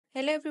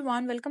Hello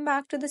everyone, welcome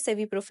back to the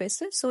Savvy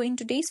Professor. So in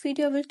today's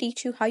video, I will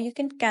teach you how you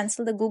can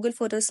cancel the Google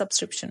Photos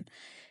subscription.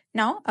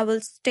 Now, I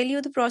will tell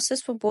you the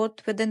process for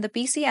both within the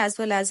PC as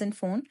well as in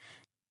phone.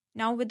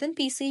 Now, within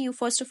PC, you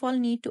first of all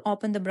need to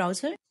open the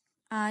browser.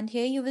 And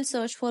here you will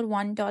search for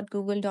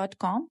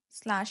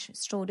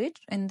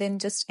one.google.com/storage and then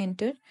just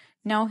enter.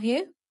 Now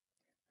here,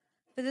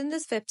 within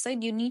this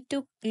website, you need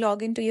to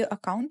log into your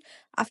account.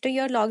 After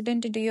you're logged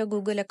into your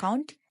Google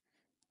account,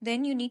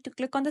 then you need to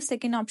click on the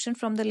second option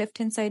from the left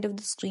hand side of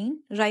the screen.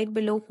 Right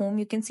below home,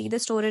 you can see the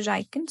storage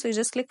icon. So you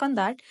just click on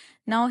that.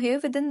 Now here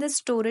within this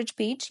storage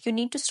page, you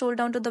need to scroll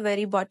down to the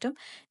very bottom.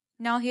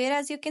 Now here,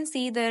 as you can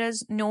see, there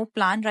is no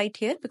plan right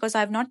here because I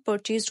have not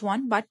purchased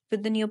one, but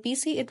within your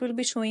PC, it will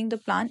be showing the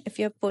plan if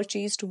you have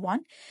purchased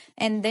one.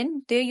 And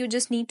then there you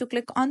just need to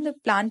click on the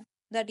plan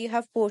that you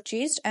have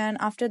purchased, and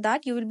after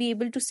that you will be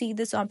able to see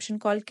this option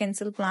called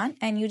cancel plan,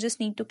 and you just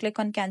need to click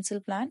on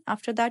cancel plan.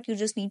 After that, you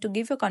just need to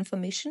give your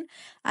confirmation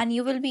and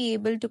you will be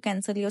able to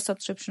cancel your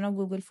subscription of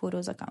Google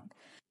Photos account.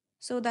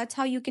 So that's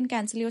how you can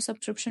cancel your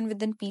subscription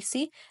within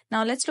PC.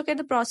 Now let's look at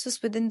the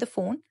process within the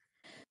phone.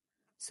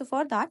 So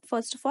for that,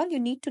 first of all, you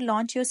need to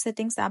launch your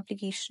settings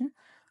application.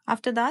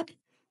 After that,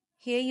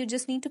 here you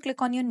just need to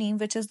click on your name,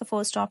 which is the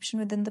first option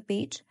within the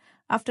page.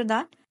 After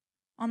that,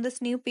 on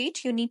this new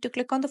page, you need to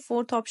click on the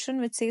fourth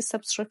option, which says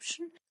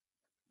subscription.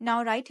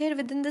 Now, right here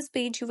within this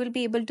page, you will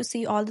be able to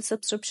see all the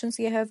subscriptions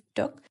you have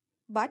took.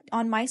 But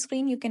on my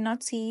screen, you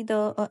cannot see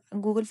the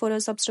Google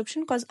Photos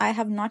subscription because I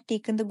have not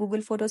taken the Google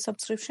Photos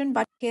subscription.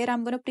 But here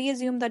I'm going to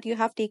pre-assume that you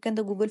have taken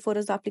the Google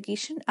Photos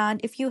application. And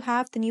if you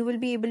have, then you will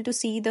be able to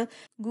see the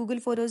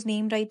Google Photos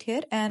name right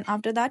here. And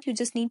after that, you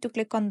just need to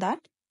click on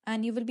that.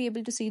 And you will be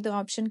able to see the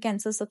option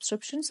cancel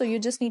subscription. So you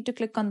just need to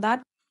click on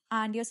that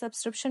and your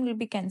subscription will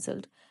be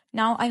cancelled.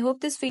 Now, I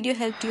hope this video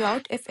helped you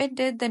out. If it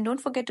did, then don't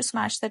forget to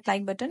smash that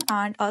like button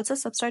and also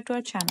subscribe to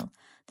our channel.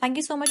 Thank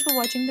you so much for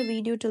watching the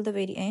video till the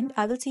very end.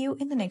 I will see you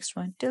in the next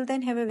one. Till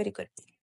then, have a very good day.